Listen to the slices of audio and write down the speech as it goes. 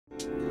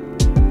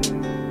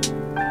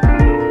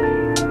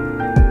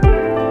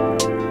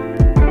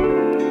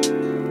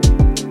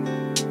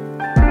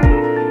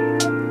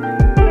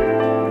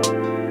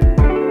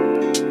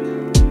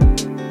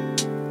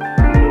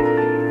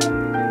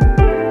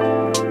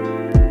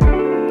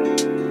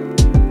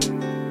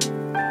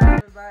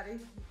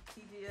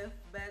TGF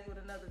back with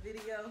another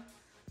video.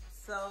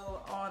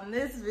 So on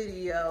this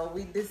video,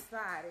 we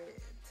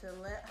decided to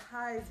let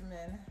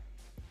Heisman,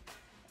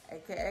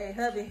 aka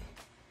hubby,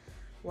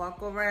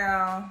 walk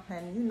around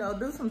and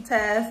do some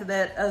tasks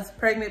that us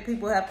pregnant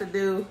people have to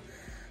do.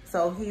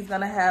 So he's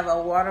gonna have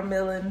a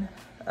watermelon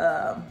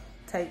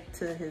taped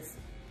to his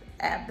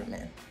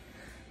abdomen.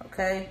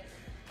 Okay,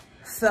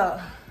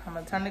 so I'm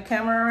gonna turn the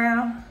camera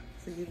around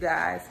so you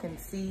guys can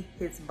see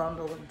his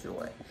bundle of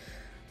joy.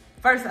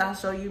 First, I'll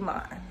show you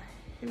mine.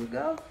 Here we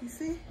go, you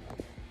see?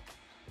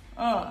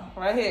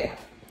 Right here.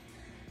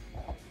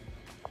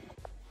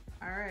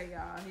 All right,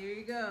 y'all, here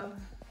you go.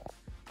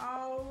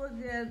 Oh,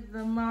 look at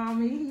the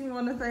mommy. You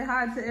wanna say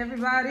hi to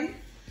everybody?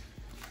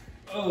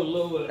 Oh,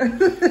 Lord.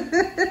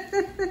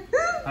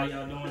 How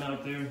y'all doing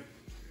out there?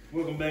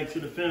 Welcome back to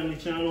the family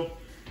channel.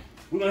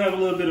 We're gonna have a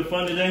little bit of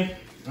fun today.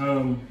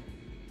 I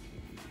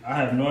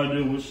have no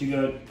idea what she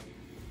got.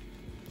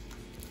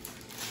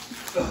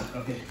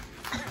 Okay.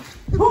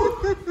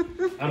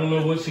 I don't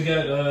know what she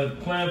got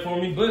planned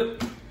for me,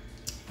 but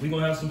we're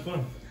gonna have some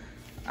fun.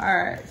 All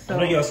right, so. I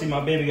know y'all see my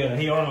baby got a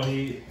hair on her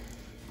head.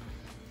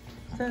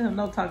 Tell him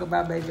don't talk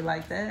about baby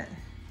like that.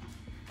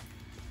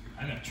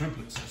 I got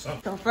triplets or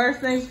something. So first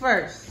things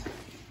first,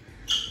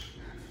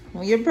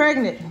 when you're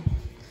pregnant,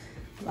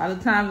 a lot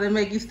of times they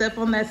make you step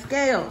on that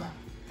scale.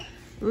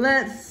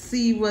 Let's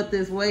see what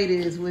this weight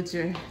is with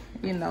your,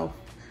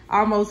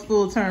 almost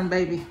full-term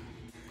baby.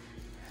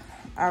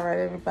 All right,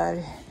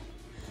 everybody.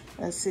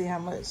 Let's see how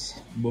much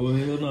Boy,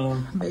 hell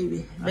no.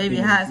 baby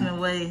Heisman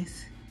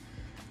weighs.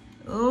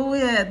 Oh, we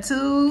had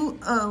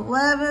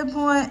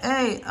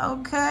 211.8.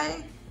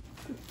 Okay.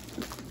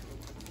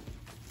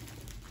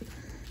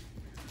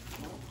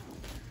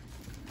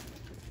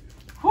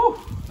 Whew. All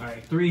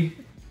right, 3,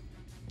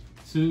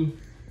 2,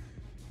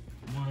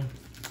 1.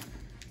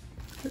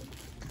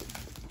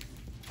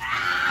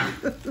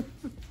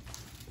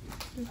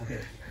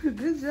 Okay.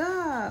 Good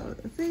job.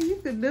 See, you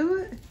could do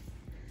it.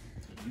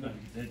 You gotta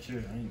get that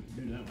chair. I ain't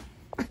gonna do that one.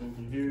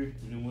 From here,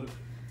 you know what?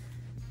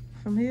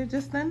 From here,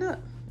 just stand up.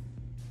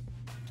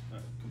 All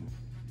right,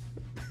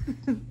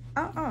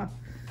 come on.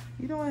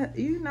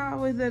 You're not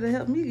always there to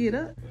help me get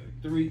up.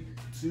 3,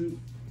 2.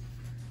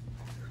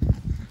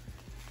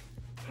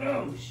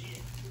 Oh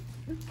shit.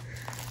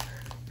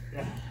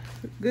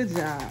 Good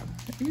job.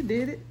 You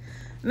did it.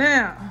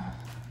 Now,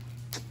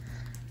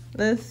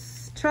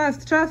 let's try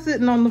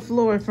sitting on the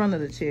floor in front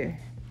of the chair.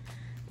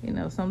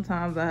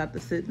 Sometimes I have to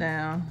sit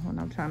down when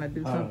I'm trying to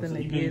do something So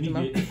that you gives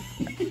made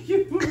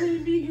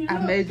my...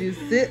 I I made you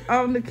sit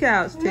on the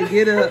couch to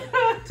get up,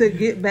 to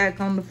get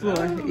back on the floor.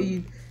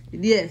 Oh.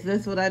 Yes,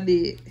 that's what I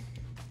did.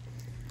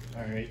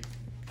 All right,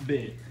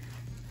 bed.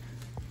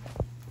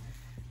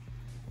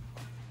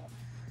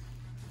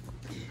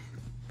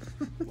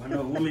 Why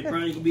no woman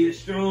probably can be as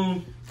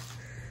strong?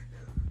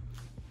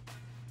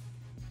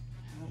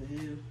 How the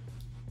hell?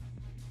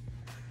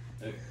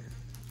 Okay.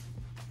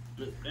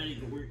 Look, that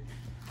ain't gonna work.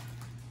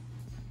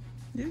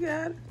 You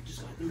got it.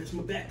 Just like to mess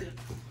my back up.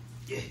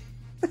 Yeah.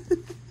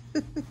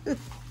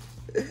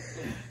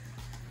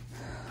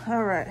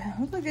 All right,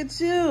 look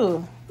at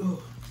you.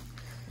 Oh,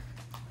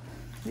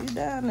 You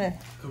down there.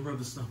 come rub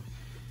the stomach.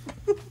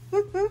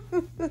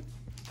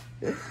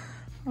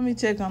 Let me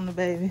check on the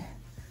baby.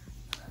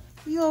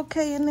 You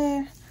okay in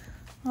there?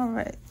 All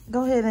right,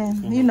 go ahead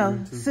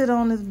and, sit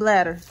on his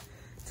bladder.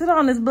 Sit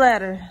on his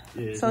bladder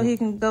so he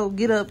can go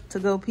get up to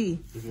go pee.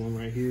 There's one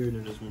right here and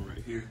then there's one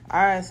right here.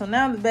 All right, so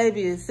now the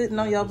baby is sitting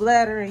on your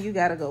bladder and you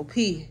gotta go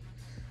pee.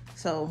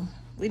 So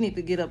we need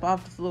to get up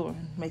off the floor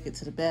and make it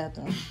to the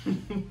bathroom.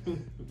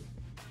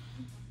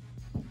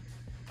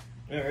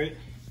 All right.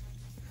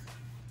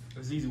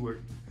 That's easy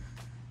work.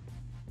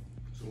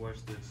 So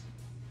watch this.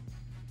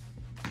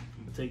 I'm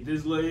gonna take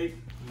this leg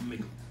and make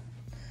it.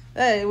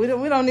 Hey, we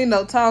don't need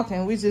no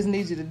talking. We just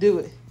need you to do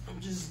it. I'm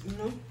just,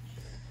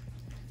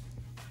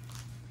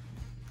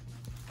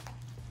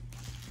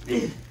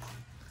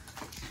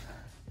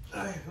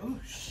 Oh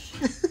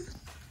shit.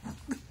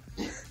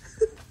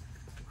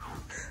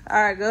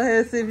 All right, go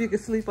ahead and see if you can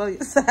sleep on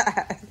your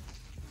side.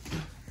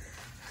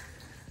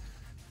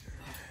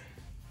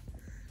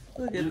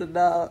 Look at the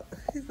dog.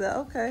 He said,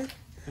 okay.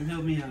 Come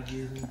help me out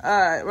here.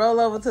 All right, roll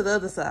over to the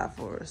other side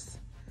for us.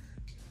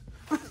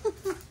 All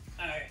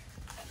right.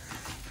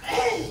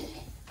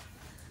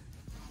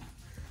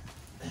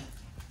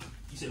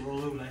 You said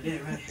roll over like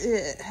that, right?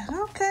 Yeah,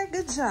 okay,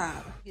 good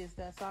job. Gets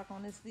that sock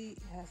on his feet,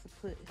 has to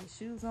put his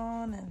shoes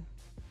on and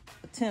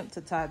attempt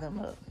to tie them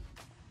up.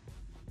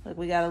 Look,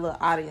 we got a little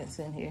audience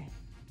in here.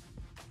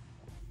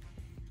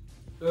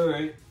 All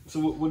right. So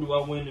what do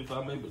I win if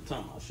I'm able to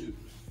tie my shoes?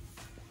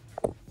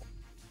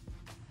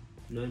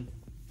 None?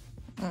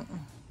 Mm-mm.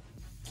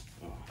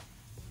 Oh. All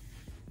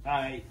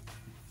right.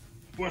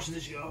 Watch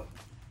this, y'all.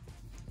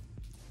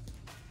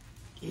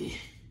 Yeah.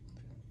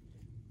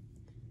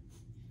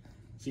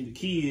 See, the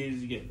key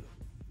is you gotta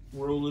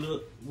roll it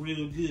up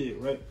real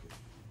good, right?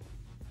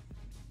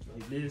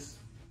 Like this.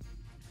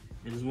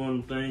 And it's one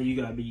of them things you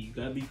gotta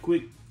be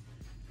quick.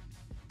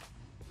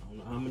 I don't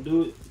know how I'm gonna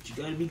do it, but you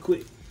gotta be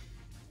quick.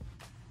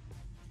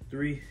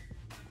 3,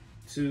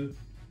 2,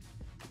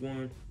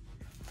 1.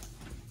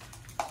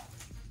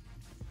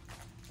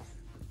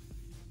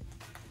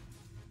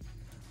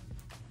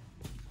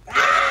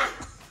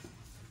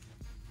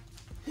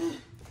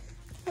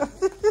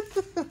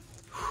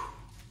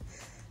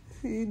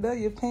 You know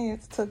your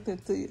pants tucked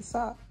into your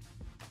sock.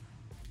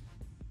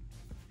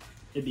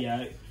 It'll be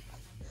alright.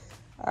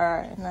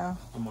 Alright, now.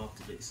 I'm off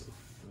today, so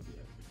it'll be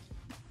alright.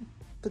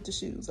 Put the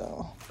shoes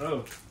on.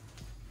 Oh.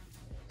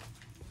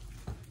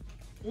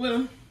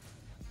 Well.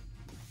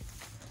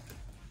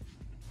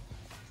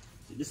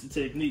 See, this is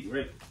the technique,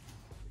 right?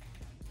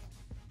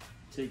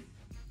 Take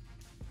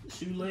the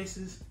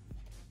shoelaces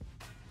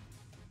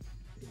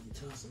and you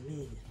toss them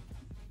in.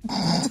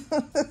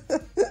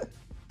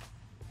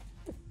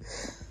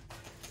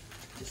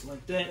 Just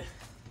like that.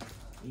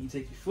 And you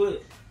take your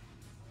foot.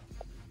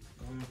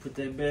 I'm gonna put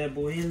that bad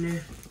boy in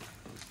there.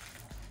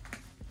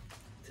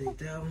 Take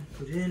that one,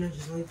 put it in there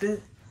just like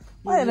that.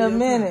 Wait a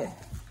minute.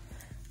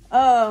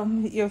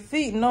 Your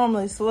feet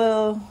normally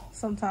swell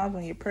sometimes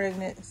when you're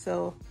pregnant,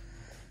 so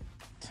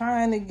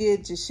trying to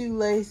get your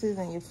shoelaces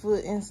and your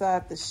foot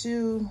inside the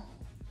shoe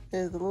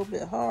is a little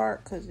bit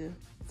hard because your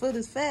foot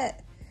is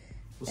fat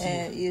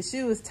and your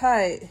shoe is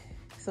tight,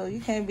 so you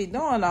can't be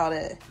doing all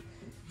that.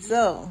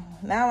 So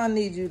now I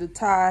need you to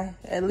tie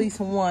at least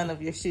one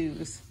of your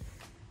shoes.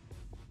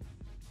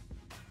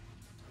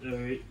 All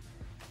right.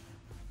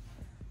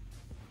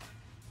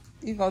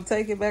 You gonna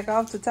take it back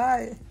off to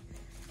tie it?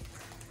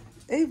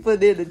 He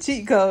put in a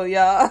cheat code,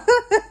 y'all.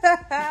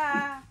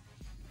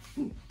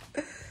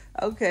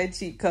 Okay,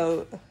 cheat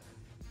code.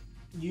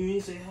 You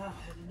didn't say how I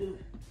had to do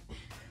it.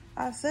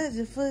 I said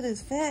your foot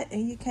is fat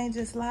and you can't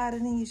just slide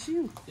it in your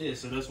shoe. Yeah,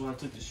 so that's why I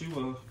took the shoe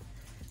off.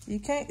 You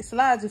can't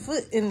slide your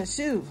foot in the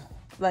shoe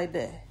like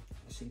that.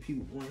 I see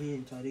people with one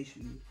hand tie their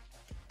shoes.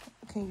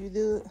 Can you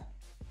do it?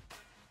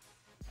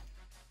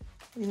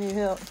 You need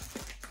help?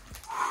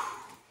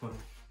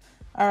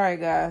 All right,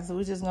 guys. So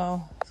we're just going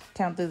to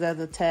count this as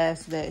a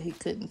task that he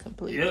couldn't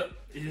complete. Yep.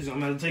 I'm going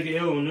to have to take an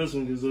L on this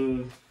one because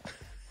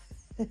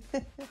that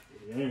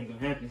ain't going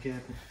to happen,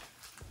 Captain.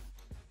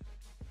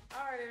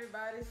 All right,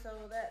 everybody. So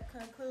that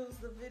concludes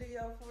the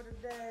video for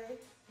today.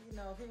 You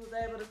know, he was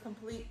able to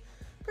complete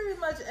pretty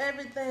much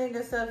everything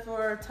except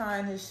for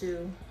tying his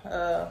shoe.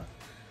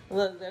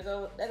 Look, there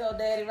go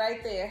Daddy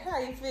right there. How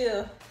you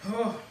feel?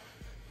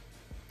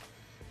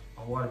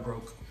 My water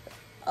broke.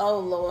 Oh,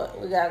 Lord.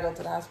 We got to go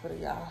to the hospital,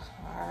 y'all.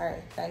 All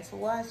right. Thanks for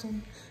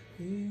watching.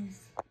 Peace.